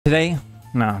Today,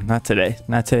 no, not today.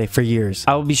 Not today, for years.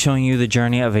 I will be showing you the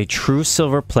journey of a true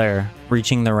silver player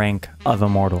reaching the rank of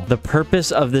Immortal. The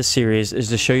purpose of this series is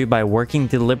to show you by working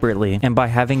deliberately and by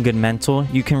having good mental,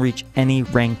 you can reach any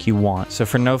rank you want. So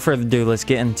for no further ado, let's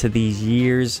get into these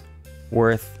years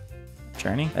worth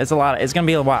journey. It's a lot. It's gonna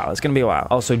be a while. It's gonna be a while.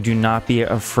 Also, do not be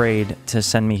afraid to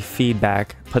send me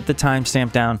feedback. Put the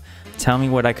timestamp down. Tell me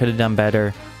what I could have done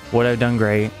better, what I've done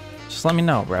great. Just let me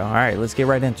know, bro. All right, let's get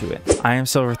right into it. I am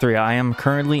Silver 3. I am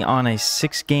currently on a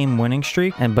 6-game winning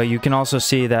streak, but you can also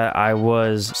see that I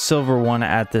was Silver 1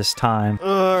 at this time.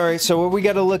 All right, so what we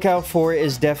got to look out for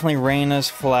is definitely Reyna's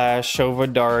flash,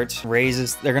 Shova darts,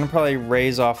 raises. They're gonna probably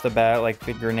raise off the bat, like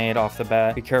the grenade off the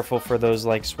bat. Be careful for those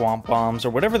like swamp bombs or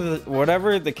whatever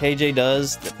the KJ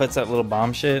does that puts that little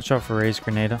bomb shit. Show for raise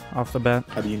grenade off the bat.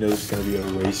 How do you know it's gonna be a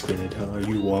raise grenade, huh? Are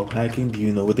you wall hacking? Do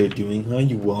you know what they're doing, huh?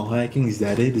 You wall hacking? Is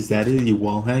that it? Is that it? You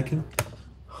wall hacking?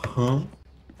 Huh?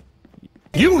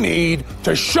 You need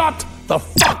to shut the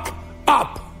fuck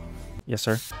up! Yes,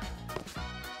 sir.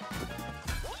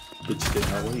 Bitch, did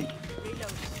not wait.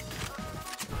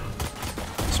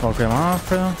 Smoke him off,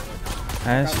 bro.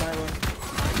 Nice.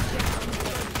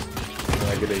 Can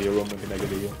I get a yo? I'm gonna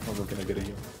get a yo. I'm gonna get a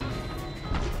yo.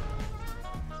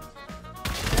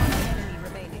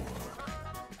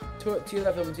 To your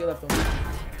left, to your left.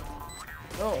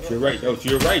 No. To your right. Oh, to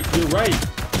your right. To your right.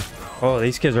 Oh,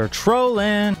 these kids are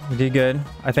trolling. We did good.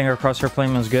 I think our crosshair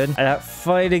playing was good. That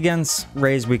fight against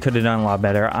Raze, we could have done a lot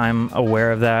better. I'm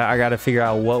aware of that. I got to figure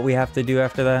out what we have to do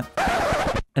after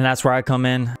that. And that's where I come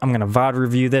in. I'm going to VOD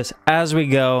review this as we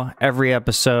go every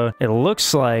episode. It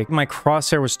looks like my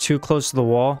crosshair was too close to the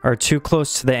wall or too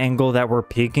close to the angle that we're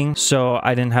peeking. So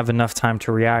I didn't have enough time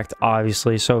to react,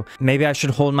 obviously. So maybe I should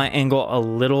hold my angle a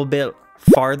little bit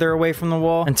farther away from the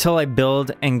wall until I build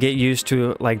and get used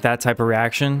to like that type of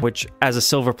reaction, which as a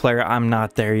silver player, I'm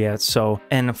not there yet. So,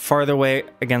 and farther away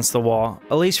against the wall,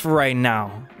 at least for right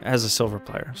now as a silver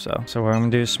player. So what I'm gonna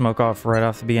do is smoke off right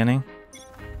off the beginning.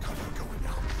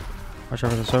 Watch out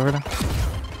for this over there.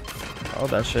 Oh,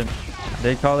 that shit.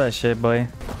 They call that shit, boy.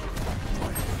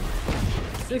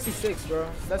 66, bro.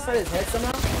 That's not his head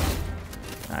somehow?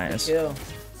 Nice. Kill.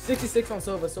 66 on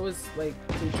silver, so it's like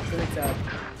 2 tab.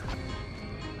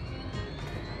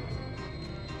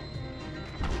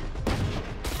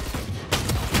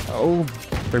 Oh,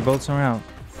 3 bolts are out.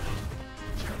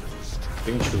 I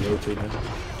think we should rotate now.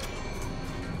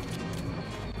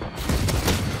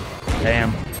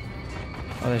 Damn.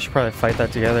 Oh, they should probably fight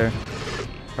that together.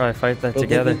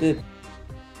 Together.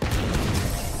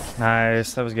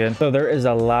 Nice, that was good. So there is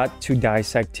a lot to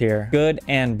dissect here, good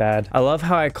and bad. I love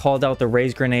how I called out the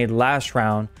raise grenade last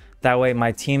round. That way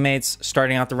my teammates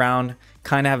starting out the round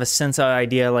kind of have a sense of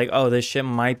idea like, oh, this shit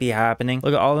might be happening.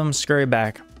 Look at all of them scurry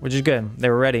back, which is good.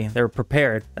 They were ready. They were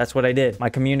prepared. That's what I did.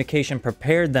 My communication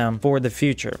prepared them for the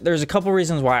future. There's a couple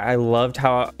reasons why I loved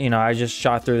how, I just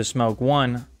shot through the smoke.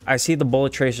 One, I see the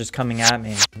bullet tracers coming at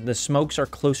me. The smokes are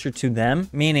closer to them,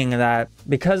 meaning that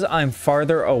because I'm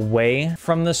farther away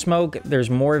from the smoke,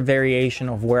 there's more variation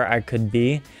of where I could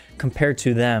be compared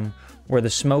to them, where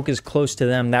the smoke is close to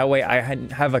them. That way I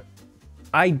have a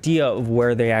idea of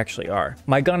where they actually are.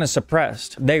 My gun is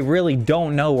suppressed. They really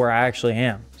don't know where I actually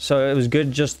am. So it was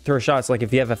good just to throw shots. Like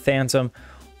if you have a Phantom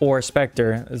or a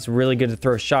Spectre, it's really good to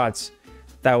throw shots.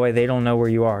 That way they don't know where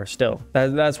you are still.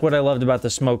 That's what I loved about the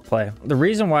smoke play. The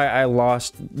reason why I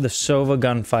lost the Sova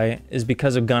gunfight is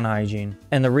because of gun hygiene.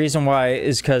 And the reason why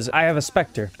is because I have a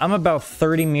Spectre. I'm about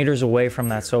 30 meters away from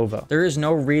that Sova. There is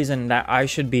no reason that I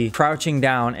should be crouching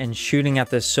down and shooting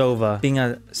at this Sova, being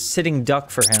a sitting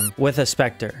duck for him with a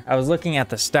Spectre. I was looking at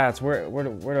the stats. Where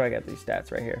do I get these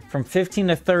stats? Right here. From 15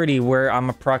 to 30 where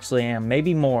I'm approximately am,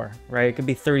 maybe more, right? It could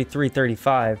be 33,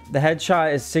 35. The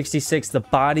headshot is 66. The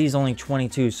body's only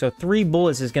 22. So 3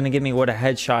 bullets is going to give me what a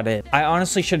headshot is. I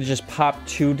honestly should have just popped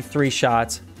 2 to 3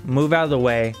 shots, move out of the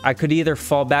way. I could either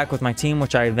fall back with my team,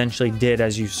 which I eventually did,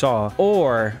 as you saw,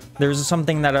 or there's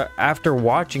something that after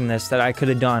watching this that I could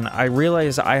have done. I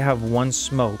realized I have 1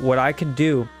 smoke. What I could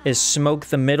do is smoke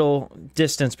the middle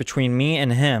distance between me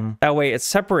and him. That way it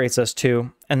separates us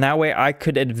two, and that way I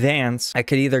could advance. I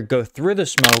could either go through the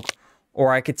smoke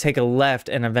or I could take a left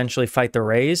and eventually fight the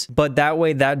Raze. But that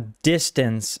way, that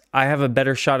distance, I have a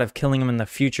better shot of killing him in the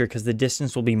future because the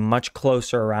distance will be much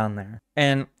closer around there.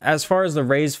 And as far as the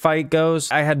Raze fight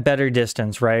goes, I had better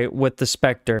distance, right, with the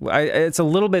Spectre. It's a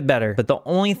little bit better. But the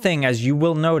only thing, as you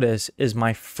will notice, is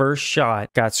my first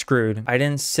shot got screwed. I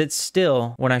didn't sit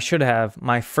still when I should have.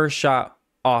 My first shot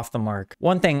off the mark.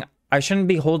 One thing I shouldn't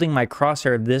be holding my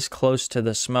crosshair this close to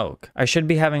the smoke. I should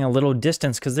be having a little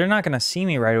distance because they're not going to see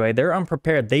me right away. They're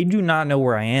unprepared. They do not know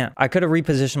where I am. I could have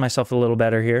repositioned myself a little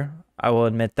better here. I will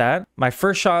admit that. My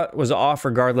first shot was off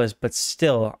regardless, but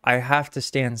still, I have to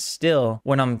stand still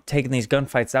when I'm taking these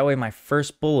gunfights. That way my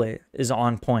first bullet is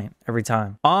on point every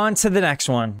time. On to the next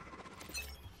one.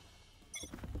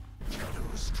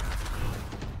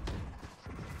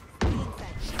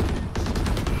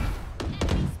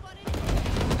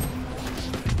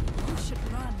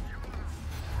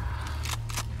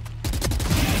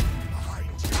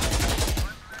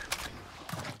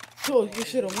 Oh, you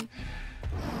shit on me.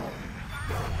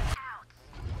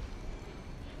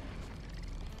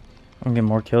 I'm gonna get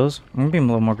more kills. I'm gonna be a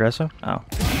little more aggressive. Oh,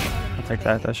 I'll take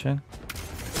that shit.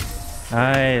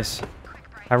 Nice.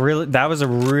 That was a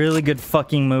really good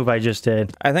fucking move I just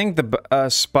did. I think the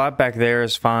spot back there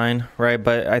is fine, right?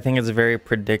 But I think it's very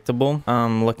predictable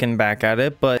looking back at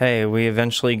it. But hey, we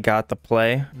eventually got the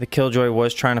play. The Killjoy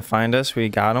was trying to find us. We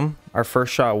got him. Our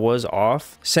first shot was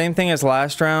off. Same thing as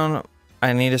last round.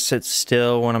 I need to sit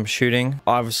still when I'm shooting.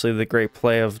 Obviously, the great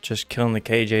play of just killing the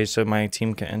KJ so my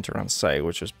team can enter on site,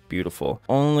 which was beautiful.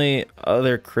 Only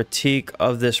other critique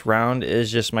of this round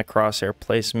is just my crosshair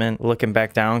placement looking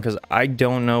back down because I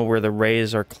don't know where the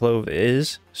raise or clove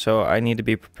is. So I need to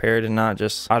be prepared and not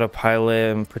just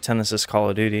autopilot and pretend this is Call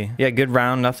of Duty. Yeah, good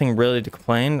round. Nothing really to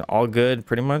complain. All good,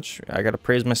 pretty much. I got to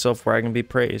praise myself where I can be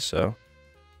praised, so.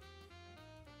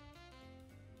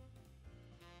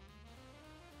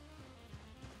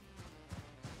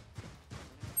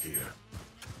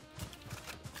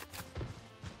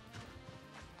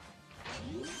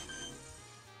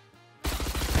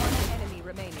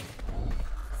 Remaining.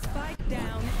 Spike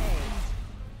down A.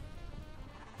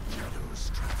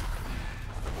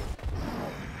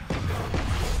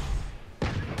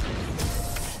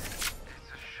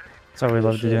 That's what we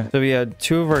love to do. So we had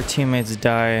 2 of our teammates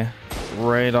die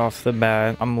right off the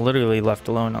bat. I'm literally left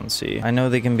alone on C. I know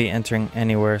they can be entering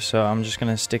anywhere, so I'm just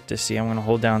gonna stick to C. I'm gonna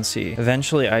hold down C.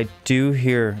 Eventually, I do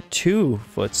hear 2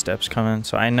 footsteps coming,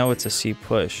 so I know it's a C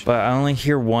push. But I only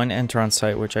hear 1 enter on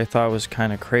site, which I thought was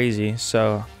kind of crazy.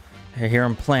 So I hear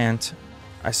him plant.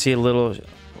 I see a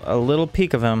little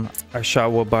peek of him. I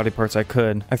shot what body parts I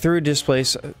could. I threw a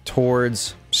displace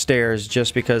towards stairs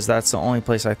just because that's the only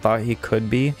place I thought he could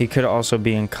be. He could also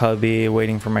be in cubby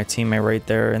waiting for my teammate right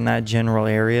there in that general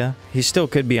area. He still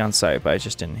could be on site, but I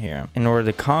just didn't hear him. In order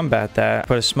to combat that, I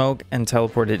put a smoke and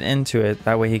teleported into it.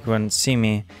 That way he couldn't see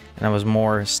me, and I was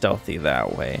more stealthy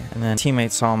that way. And then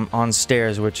teammates saw him on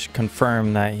stairs, which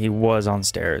confirmed that he was on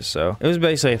stairs. So it was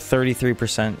basically a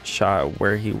 33% shot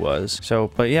where he was.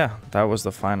 So, but yeah, that was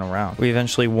the final round. We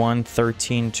eventually won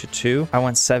 13-2. I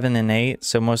went 7 and 8.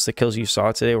 So most of the kills you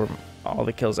saw today were all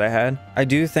the kills I had. I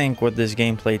do think what this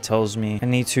gameplay tells me, I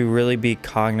need to really be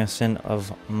cognizant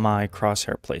of my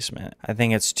crosshair placement. I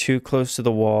think it's too close to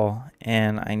the wall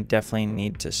and I definitely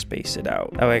need to space it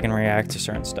out. That way I can react to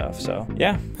certain stuff. So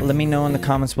yeah, let me know in the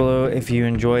comments below if you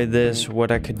enjoyed this,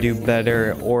 what I could do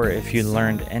better, or if you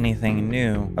learned anything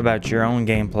new about your own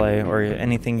gameplay or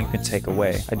anything you could take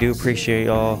away. I do appreciate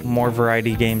y'all. More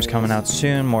variety games coming out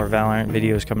soon, more Valorant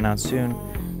videos coming out soon.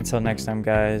 Until next time,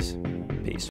 guys.